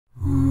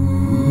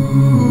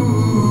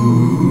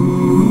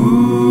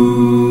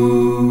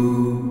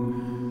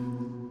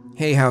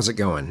how's it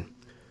going?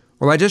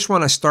 Well, I just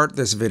want to start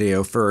this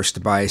video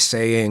first by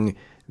saying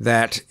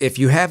that if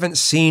you haven't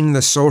seen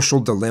The Social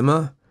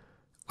Dilemma,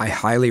 I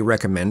highly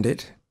recommend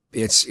it.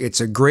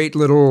 It's a great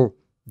little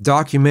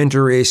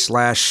documentary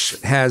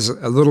 / has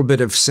a little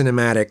bit of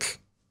cinematic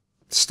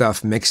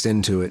stuff mixed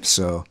into it.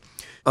 So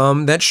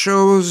that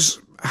shows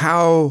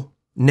how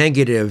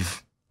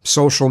negative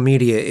social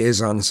media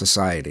is on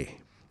society.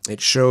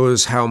 It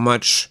shows how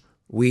much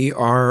we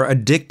are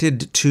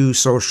addicted to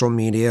social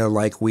media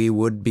like we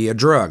would be a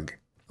drug.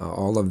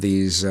 All of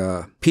these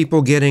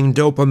people getting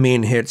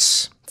dopamine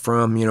hits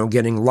from,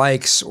 getting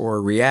likes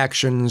or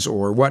reactions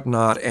or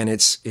whatnot, and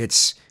it's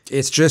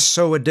just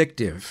so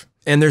addictive.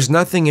 And there's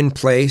nothing in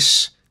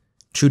place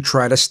to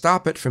try to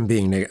stop it from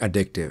being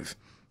addictive.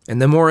 And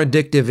the more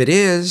addictive it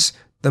is,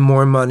 the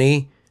more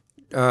money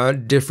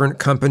different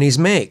companies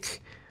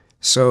make.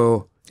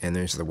 So, and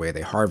there's the way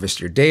they harvest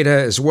your data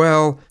as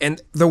well,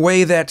 and the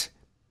way that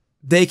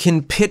they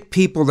can pit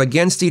people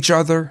against each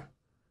other.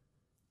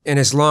 And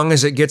as long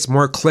as it gets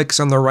more clicks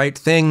on the right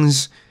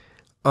things,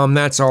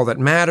 that's all that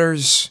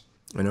matters.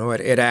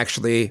 It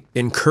actually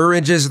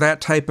encourages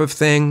that type of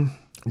thing,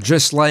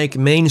 just like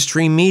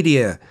mainstream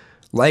media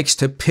likes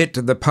to pit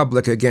the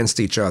public against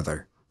each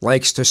other,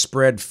 likes to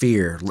spread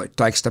fear,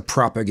 likes to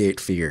propagate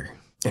fear.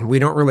 And we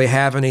don't really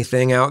have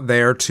anything out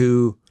there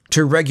to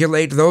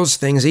regulate those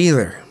things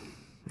either.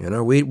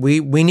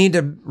 We need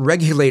to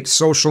regulate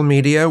social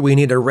media. We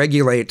need to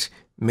regulate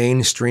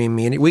mainstream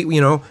media.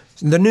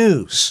 The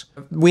news.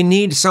 We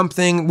need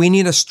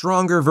a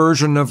stronger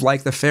version of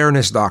like the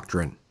fairness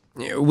doctrine.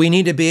 We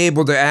need to be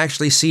able to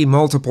actually see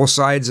multiple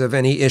sides of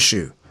any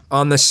issue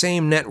on the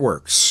same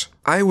networks.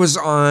 I was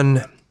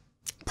on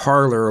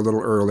Parler a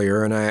little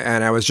earlier, and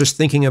I was just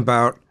thinking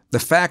about the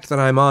fact that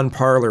I'm on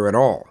Parler at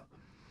all.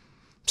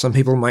 Some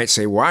people might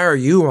say, why are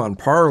you on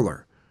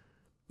Parler?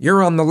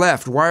 You're on the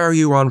left. Why are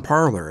you on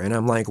Parler? And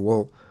I'm like,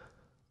 well,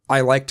 I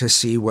like to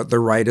see what the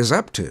right is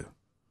up to.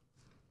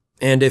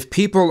 And if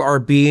people are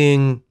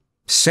being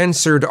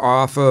censored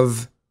off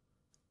of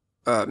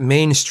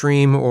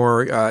mainstream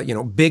or,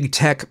 big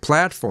tech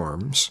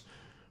platforms,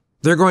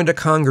 they're going to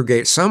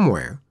congregate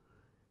somewhere.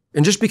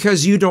 And just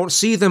because you don't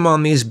see them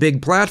on these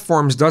big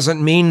platforms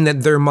doesn't mean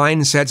that their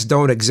mindsets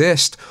don't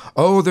exist.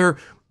 Oh,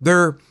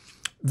 they're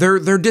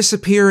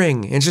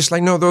disappearing. And it's just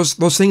like, no,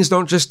 those things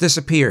don't just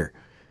disappear.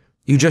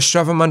 You just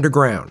shove them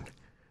underground.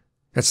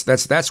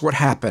 That's what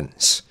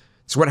happens.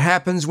 It's what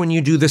happens when you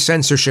do the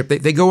censorship.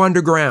 They go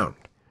underground,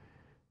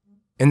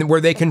 and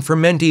where they can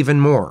ferment even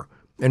more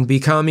and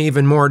become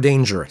even more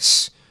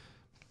dangerous.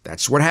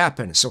 That's what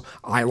happens. So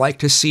I like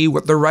to see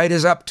what the right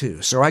is up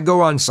to. So I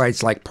go on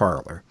sites like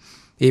Parler,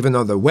 even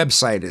though the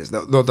website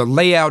though the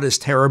layout is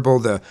terrible,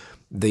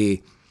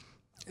 the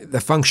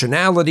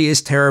functionality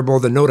is terrible,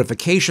 the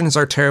notifications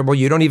are terrible.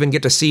 You don't even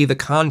get to see the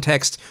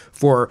context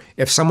for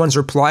if someone's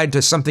replied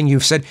to something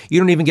you've said. You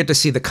don't even get to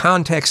see the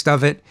context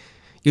of it.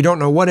 You don't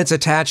know what it's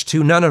attached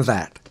to, none of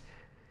that.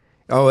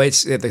 Oh,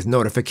 the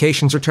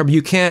notifications are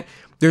terrible.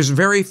 There's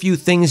very few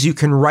things you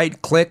can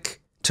right-click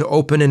to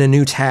open in a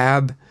new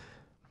tab.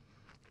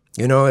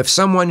 If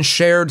someone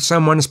shared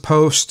someone's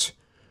post,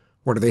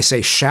 what do they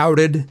say,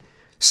 shouted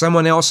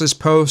someone else's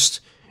post,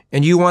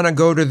 and you want to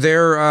go to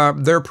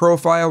their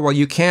profile, well,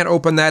 you can't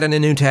open that in a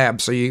new tab.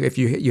 So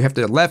you have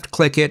to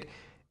left-click it,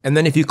 and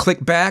then if you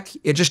click back,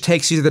 it just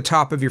takes you to the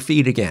top of your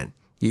feed again.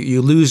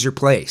 You lose your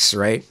place,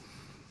 right?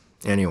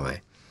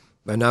 Anyway.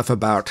 Enough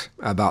about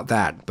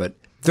that, but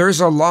there's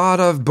a lot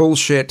of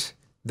bullshit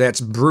that's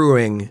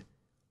brewing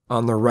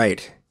on the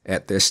right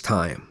at this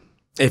time.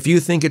 If you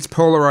think it's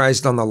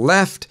polarized on the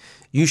left,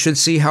 you should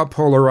see how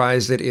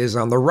polarized it is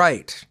on the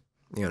right.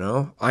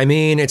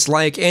 It's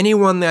like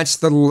anyone that's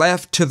to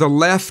the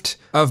left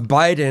of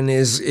Biden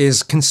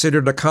is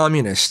considered a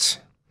communist.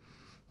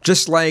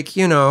 Just like,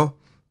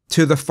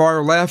 to the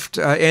far left,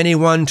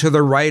 anyone to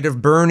the right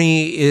of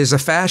Bernie is a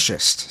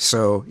fascist.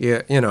 So,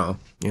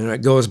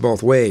 it goes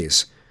both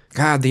ways.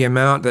 God, the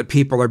amount that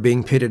people are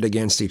being pitted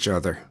against each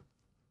other.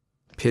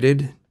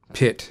 Pit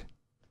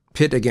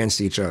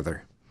against each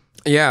other.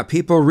 Yeah,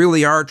 people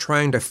really are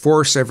trying to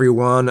force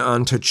everyone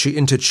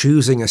into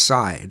choosing a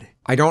side.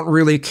 I don't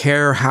really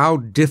care how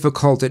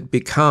difficult it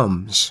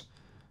becomes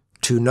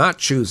to not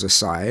choose a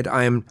side.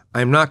 I'm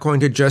not going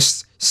to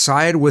just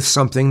side with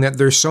something that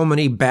there's so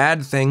many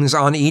bad things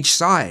on each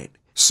side.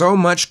 So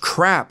much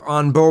crap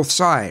on both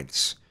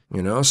sides.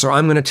 So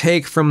I'm going to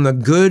take from the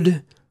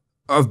good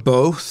of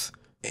both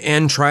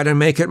and try to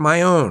make it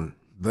my own.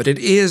 But it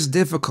is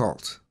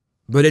difficult.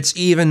 But it's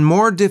even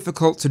more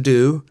difficult to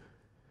do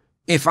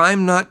if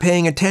I'm not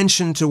paying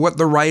attention to what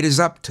the right is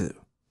up to.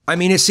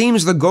 It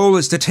seems the goal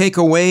is to take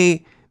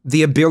away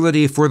the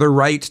ability for the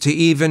right to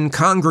even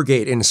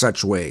congregate in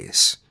such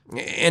ways.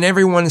 And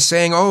everyone's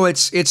saying, oh,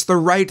 it's the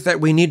right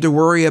that we need to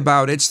worry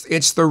about.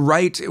 It's the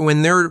right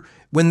when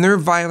they're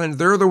violent,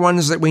 they're the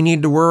ones that we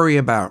need to worry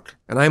about.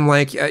 And I'm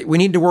like, we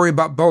need to worry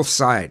about both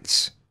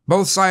sides.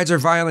 Both sides are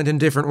violent in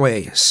different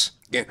ways.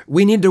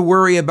 We need to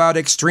worry about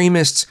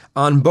extremists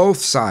on both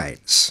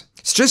sides.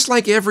 It's just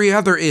like every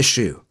other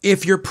issue.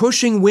 If you're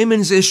pushing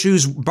women's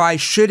issues by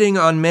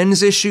shitting on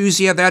men's issues,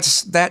 yeah,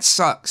 that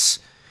sucks.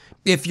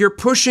 If you're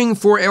pushing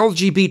for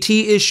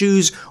LGBT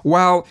issues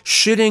while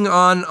shitting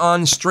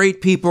on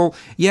straight people,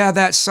 yeah,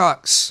 that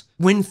sucks.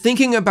 When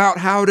thinking about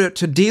how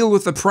to deal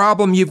with the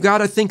problem, you've got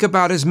to think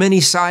about as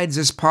many sides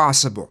as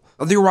possible.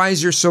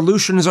 Otherwise, your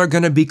solutions are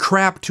going to be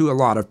crap to a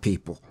lot of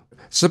people.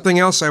 Something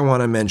else I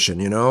want to mention,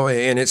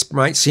 and it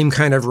might seem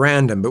kind of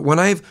random, but when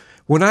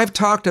I've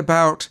talked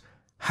about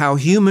how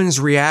humans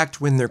react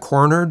when they're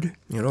cornered,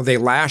 they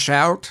lash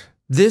out,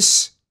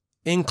 this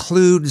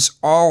includes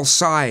all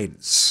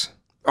sides.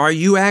 Are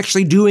you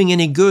actually doing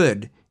any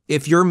good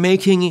if you're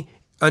making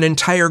an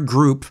entire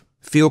group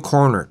feel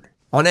cornered?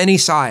 On any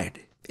side.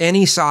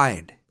 Any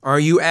side. Are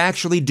you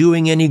actually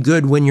doing any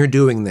good when you're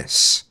doing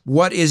this?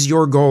 What is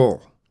your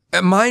goal?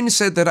 A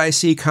mindset that I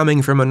see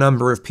coming from a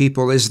number of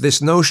people is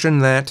this notion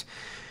that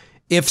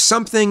if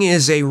something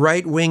is a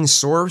right-wing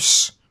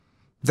source,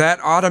 that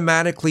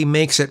automatically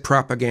makes it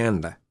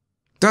propaganda.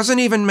 Doesn't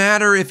even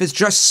matter if it's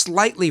just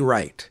slightly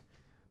right.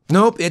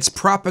 Nope, it's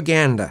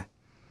propaganda.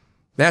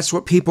 That's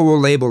what people will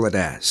label it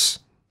as.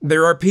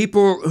 There are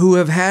people who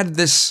have had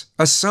this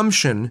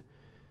assumption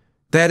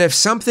that if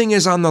something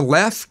is on the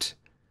left,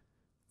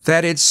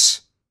 that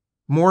it's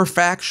more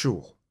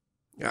factual.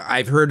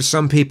 I've heard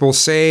some people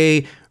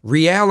say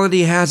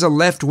reality has a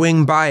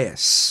left-wing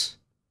bias.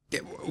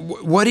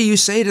 What do you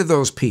say to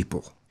those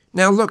people?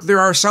 Now, look, there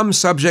are some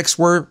subjects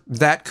where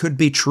that could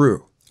be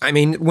true. I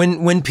mean,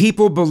 when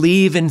people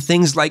believe in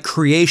things like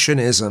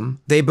creationism,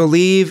 they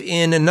believe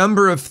in a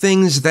number of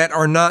things that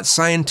are not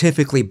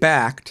scientifically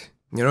backed,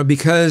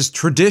 because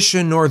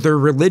tradition or their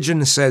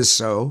religion says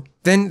so,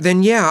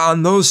 then yeah,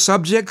 on those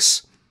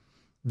subjects,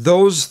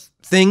 those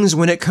things,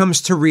 when it comes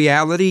to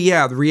reality,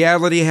 yeah,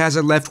 reality has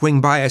a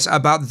left-wing bias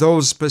about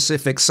those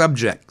specific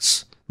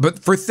subjects. But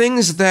for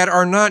things that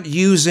are not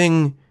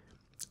using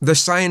the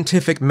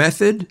scientific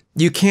method,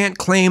 you can't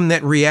claim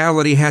that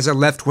reality has a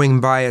left-wing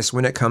bias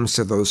when it comes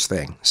to those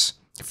things.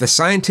 If the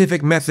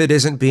scientific method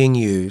isn't being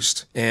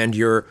used, and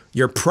you're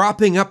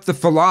propping up the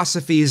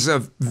philosophies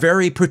of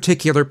very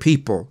particular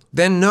people,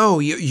 then no,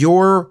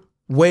 your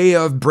way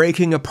of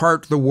breaking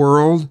apart the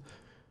world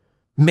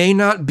may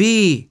not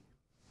be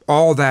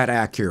all that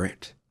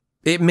accurate.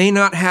 It may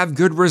not have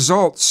good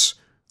results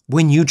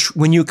when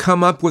you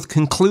come up with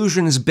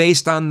conclusions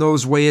based on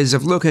those ways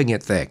of looking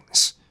at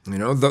things.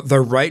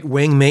 The right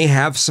wing may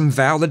have some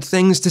valid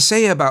things to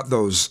say about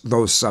those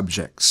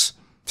subjects.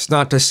 It's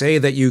not to say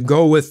that you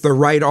go with the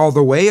right all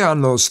the way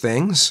on those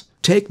things.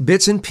 Take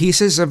bits and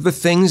pieces of the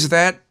things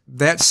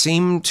that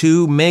seem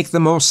to make the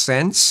most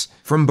sense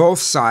from both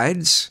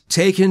sides.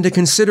 Take into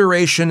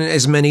consideration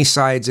as many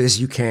sides as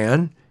you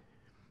can,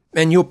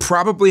 and you'll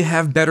probably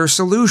have better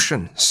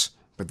solutions.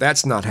 But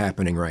that's not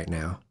happening right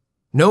now.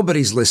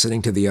 Nobody's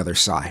listening to the other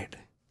side.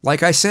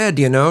 Like I said,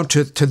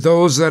 to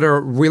those that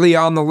are really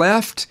on the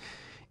left,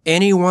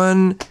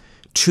 anyone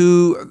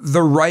to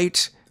the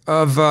right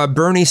of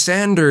Bernie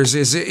Sanders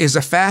is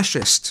a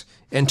fascist.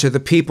 And to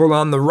the people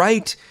on the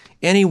right,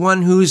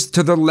 anyone who's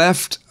to the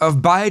left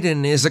of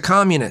Biden is a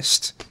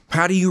communist.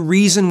 How do you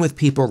reason with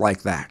people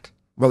like that?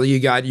 Well,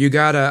 you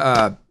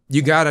gotta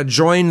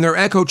join their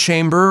echo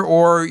chamber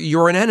or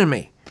you're an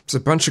enemy. It's a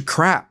bunch of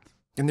crap.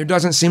 And there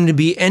doesn't seem to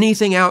be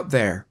anything out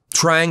there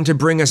trying to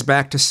bring us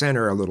back to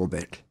center a little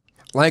bit.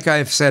 Like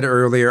I've said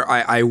earlier,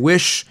 I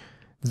wish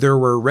there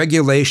were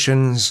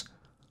regulations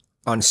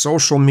on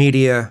social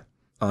media,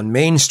 on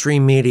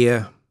mainstream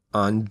media,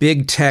 on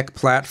big tech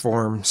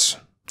platforms,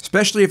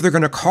 especially if they're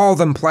going to call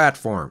them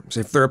platforms.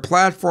 If they're a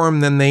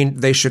platform, then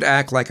they should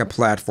act like a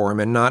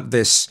platform and not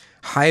this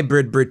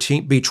hybrid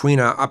between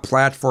a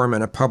platform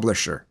and a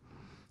publisher.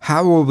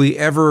 How will we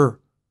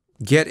ever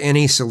get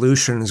any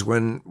solutions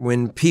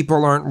when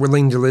people aren't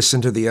willing to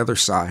listen to the other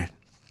side?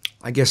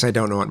 I guess I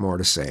don't know what more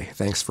to say.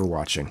 Thanks for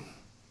watching.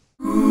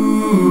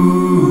 Ooh.